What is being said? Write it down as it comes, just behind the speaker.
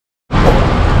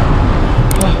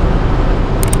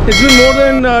It's been more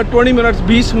than 20 minutes,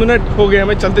 20 minutes हो गए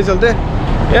हमें चलते चलते.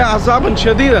 Yeah, अज़ाबन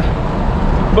शदीद.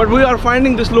 But we are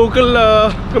finding this local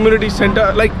community center,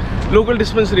 like local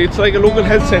dispensary. It's like a local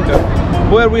health center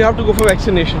where we have to go for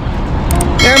vaccination.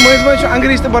 Yeah, मैं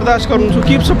अंग्रेज़ी से बर्दाश्त करूँ. So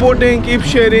keep supporting, keep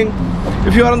sharing.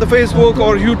 If you are on the Facebook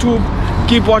or YouTube,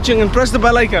 keep watching and press the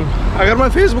bell icon. अगर मैं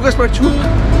Facebook पर छू,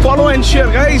 follow and share,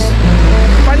 guys.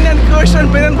 Panyan Kashmirlust and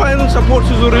Penyan Payan support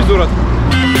से ज़रूरत.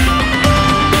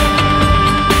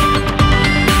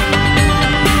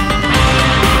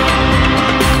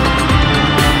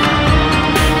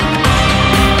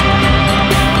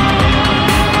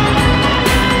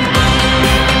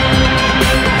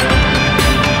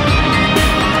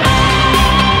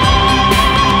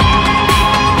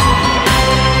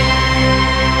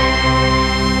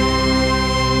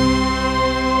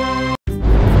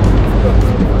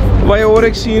 भाई और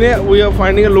एक scene है, we are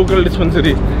finding a local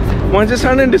dispensary. वहाँ से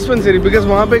स्टैंड डिस्पेंसरी बिकॉज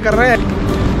वहाँ पे कर रहे हैं.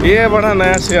 ये बड़ा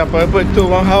नया से आप तो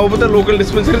वहाँ वो पता लोकल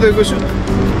डिस्पेंसरी तो कुछ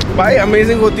भाई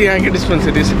अमेजिंग होती है यहाँ की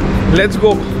dispensaries. Let's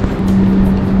go.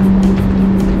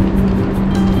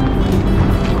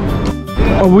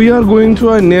 We are going to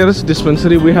our nearest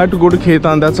dispensary. We had to go to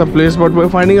Keeyan, that's a place, but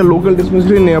we're finding a local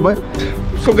dispensary nearby.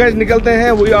 So guys, निकलते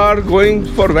हैं. We are going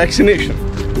for vaccination.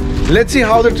 Let's see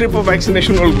how the trip of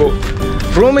vaccination will go.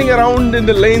 Roaming around in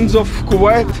the lanes of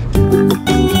Kuwait.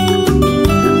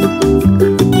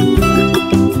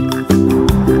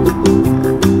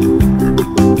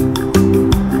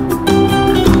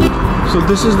 So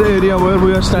this is the area where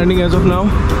we are standing as of now,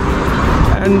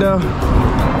 and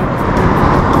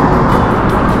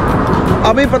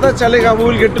अभी पता चलेगा. We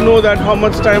will get to know that how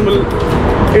much time will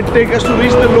it take us to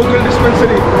reach the local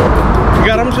dispensary.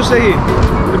 गरम से सही.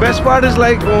 The best part is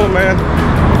like, oh man,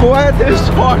 Kuwait is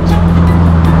hot.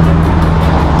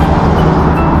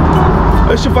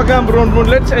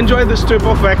 Let's enjoy this trip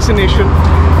of vaccination.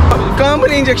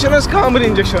 Kashmiri injection is Kashmiri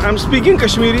injection. I'm speaking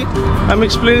Kashmiri. I'm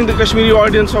explaining the Kashmiri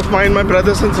audience of mine, my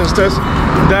brothers and sisters,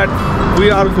 that we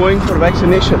are going for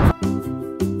vaccination.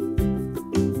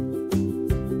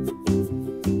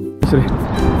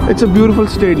 It's a beautiful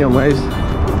stadium, guys.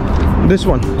 This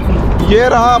one. ये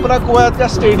रहा अपना Kuwait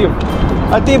का stadium.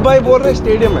 अतीब भाई बोल रहे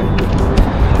stadium है.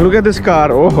 Look at this car.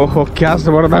 Oh हो क्या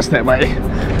ज़बरदस्त है भाई.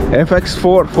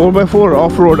 FX4 4x4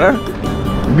 off-road,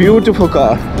 beautiful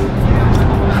car.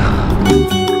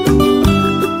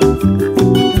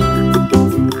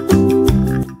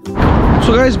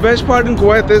 So guys, best part in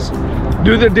Kuwait is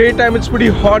during the daytime it's pretty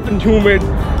hot and humid,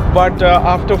 but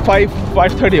after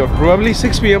 5:30 or probably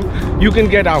 6 p.m. you can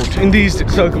get out in these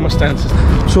circumstances.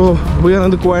 So we are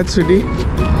in the Kuwait city.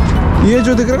 ये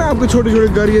जो दिख रहा है ना आपके छोटे छोटे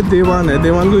घर, ये देवान है.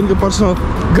 देवान को इनके पर्सनल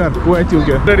घर कुवैतियों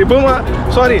के.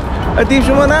 Sorry, अतीब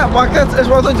शुमा ना वक्त इस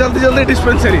वक्त जल्दी जल्दी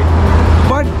dispensary.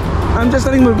 But I'm just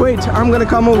telling you, wait, I'm gonna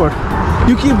come over.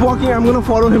 You keep walking, I'm gonna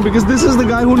follow him because this is the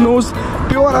guy who knows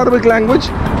pure Arabic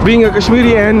language, being a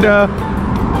Kashmiri, and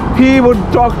he would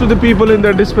talk to the people in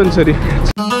the dispensary.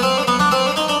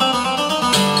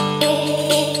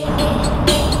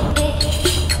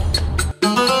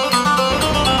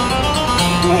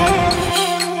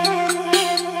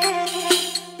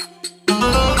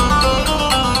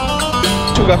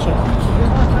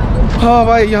 हाँ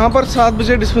भाई, यहाँ पर 7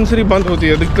 बजे dispensary बंद होती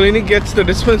है. The clinic gets the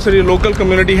dispensary, local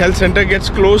community health center gets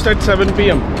closed at 7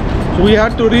 p.m. So we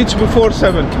had to reach before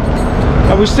 7.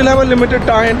 We still have a limited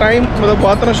time. मतलब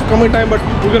बात ना कम time, but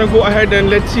we're gonna go ahead and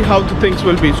let's see how the things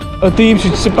will be. Ateeb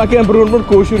से पाके हम बरोबर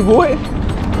कोशिश वो है,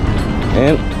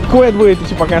 and Kuwait वो है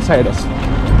से पाके side us.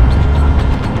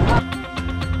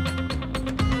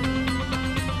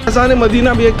 अज़ान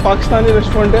मदीना भी एक पाकिस्तानी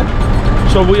रेस्टोरेंट है.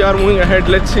 So we are moving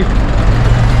ahead. Let's see.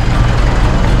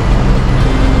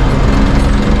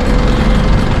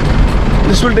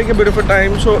 This will take a bit of a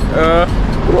time, so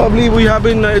probably we have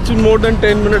been. It's been more than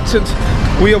 10 minutes since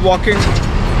we are walking.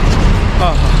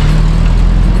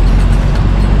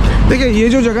 देखिए ये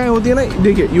जो जगह होती है ना,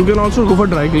 देखिए you can also go for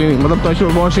dry cleaning. मतलब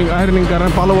तो washing, ironing कर रहे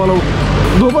हैं, पालो वालो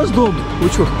दो बस दो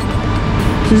पूछो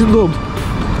किसी दो.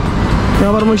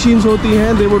 यहाँ पर machines होती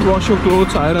हैं. They would wash your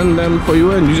clothes, iron them for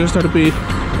you, and you just have to pay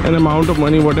an amount of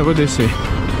money, whatever they say.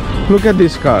 Look at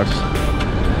these cars.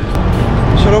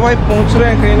 चलो भाई पहुंच रहे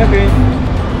हैं कहीं ना कहीं.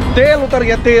 तेल उतर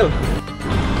गया तेल.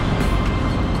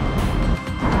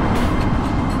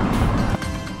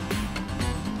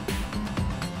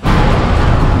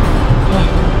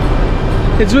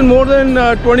 It's been more than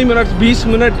 20 minutes, 20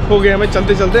 minutes हो गए हमें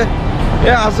चलते चलते.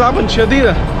 Yeah, अज़ाबन शदीद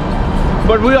है.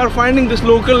 But we are finding this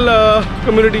local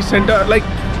community center, like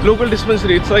local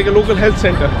dispensary. It's like a local health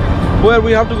center where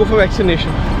we have to go for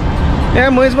vaccination. Yeah,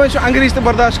 मैं अंग्रेज़ी से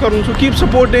बर्दाश्त करूँ. So keep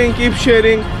supporting, keep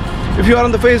sharing. If you are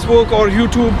on the Facebook or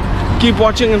YouTube, keep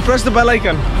watching and press the bell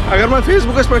icon. Agar my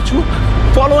Facebook is pachu,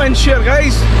 follow and share,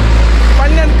 guys.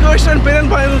 Panyan Kush and Parent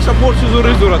Final support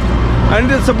Suzurat. And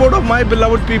the support of my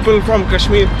beloved people from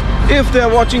Kashmir, if they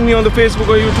are watching me on the Facebook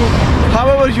or YouTube.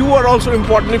 However, you are also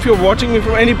important if you're watching me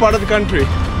from any part of the country.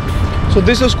 So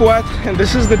this is Kuwait, and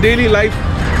this is the daily life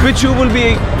which you will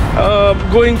be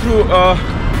going through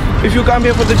if you come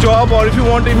here for the job or if you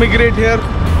want to immigrate here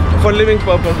for living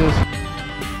purposes.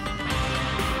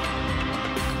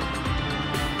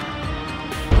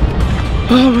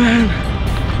 Oh man,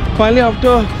 finally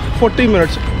after 40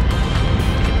 minutes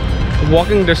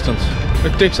walking distance.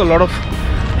 It takes a lot of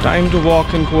time to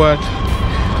walk in Kuwait.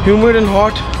 Humid and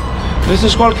hot. This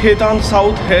is called Keeyan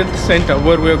South Health Center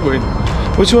where we are going,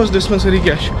 which was dispensary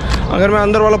cash. Agar main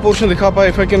andar wala portion dikha pa,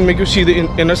 if I can make you see the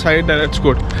inner side, then it's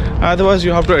good. Otherwise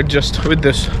you have to adjust with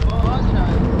this.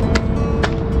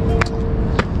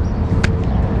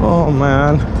 Oh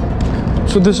man,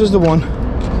 so this is the one.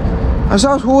 I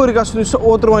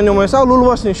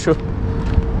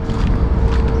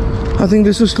think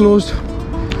this is closed.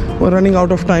 We're running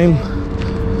out of time.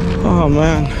 Oh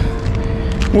man,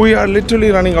 we are literally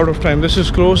running out of time. This is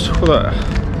closed for the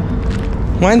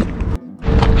man.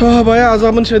 Oh bhaiya,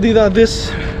 azaban shadida. This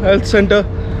health center,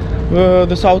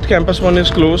 the south campus one is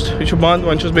closed. So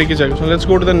let's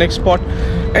go to the next spot.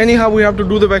 Anyhow, we have to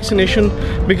do the vaccination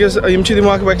because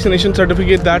Imchidimak vaccination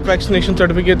certificate, that vaccination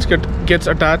certificate gets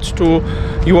attached to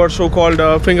your so-called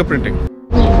fingerprinting.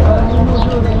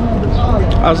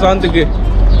 Azan dige.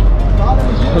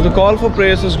 So the call for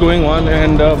prayers is going on,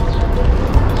 and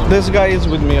this guy is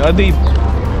with me, Adib.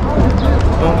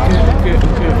 Okay.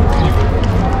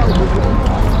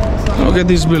 Look at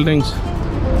these buildings.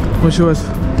 Which was?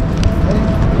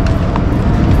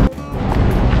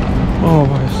 Oh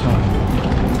my God.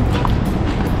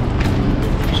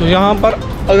 So यहाँ पर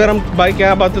अगर हम by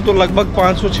cab आते तो लगभग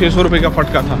 500-600 रुपये का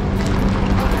फटका था.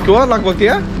 क्यों लगभग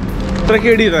क्या?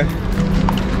 ट्रकेडी था.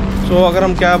 So agar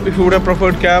hum cab, if you would have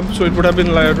preferred cab, so it would have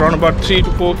been like around about 3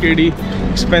 to 4 KD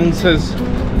expenses.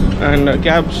 And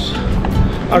cabs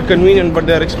are convenient, but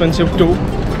they are expensive too.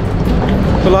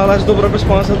 So as the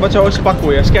response is stuck.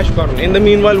 In the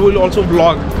meanwhile, we'll also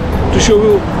vlog to show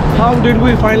you how did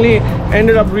we finally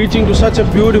ended up reaching to such a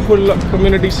beautiful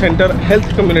community center, health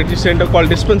community center called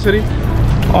dispensary,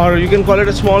 or you can call it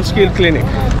a small scale clinic.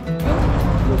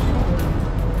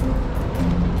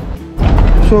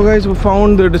 So guys, we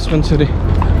found the dispensary.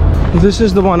 This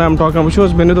is the one I'm talking about, which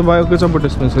was Medico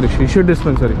dispensary, Shisha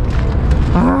dispensary.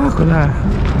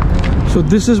 So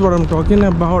this is what I'm talking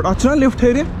about. Achna lift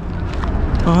area?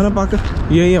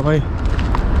 Yeah, bhai.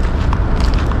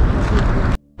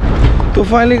 So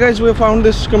finally guys, we found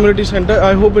this community center.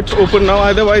 I hope it's open now,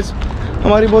 otherwise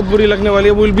hamari bahut buri lagne wali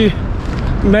hai. We'll be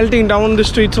melting down the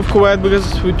streets of Kuwait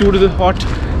because due to the hot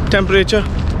temperature.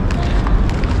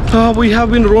 We have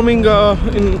been roaming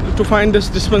to find this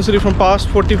dispensary from past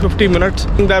 40-50 minutes.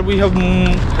 That we have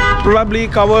probably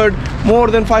covered more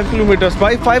than 5 kilometers.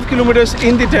 By 5 kilometers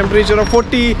in the temperature of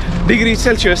 40 degrees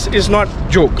Celsius is not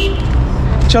joke.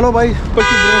 Chalo bhai.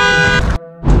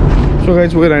 So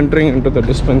guys, we're entering into the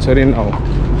dispensary now.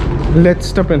 Let's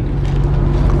step in.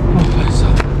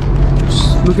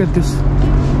 Oh, look at this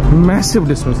massive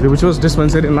dispensary, which was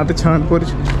dispensary in Natachanpur.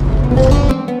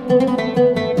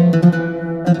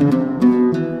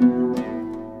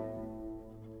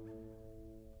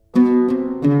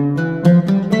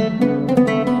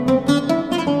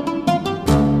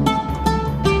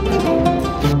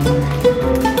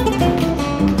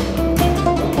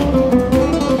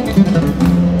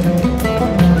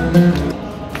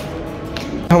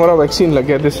 Vaccine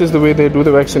lagya. This is the way they do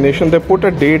the vaccination. They put a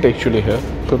date actually here.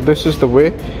 So this is the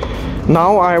way.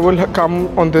 Now I will come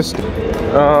on this.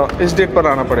 Is date par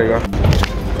aana padega.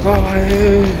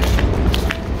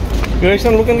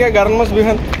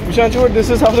 This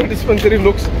is how the dispensary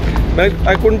looks.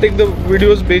 I couldn't take the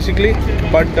videos basically,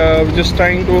 but just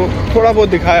trying to thoda bahut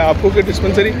dikhaya aapko ke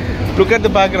dispensary. Look at the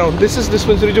background. This is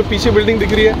dispensary jo piche building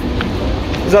dikh rahi hai.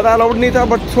 ज़्यादा allowed नहीं था,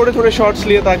 but थोड़े shots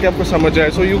लिए ताकि आपको समझ जाए.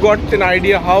 So you got an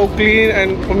idea how clean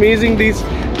and amazing these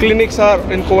clinics are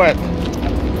in Kuwait.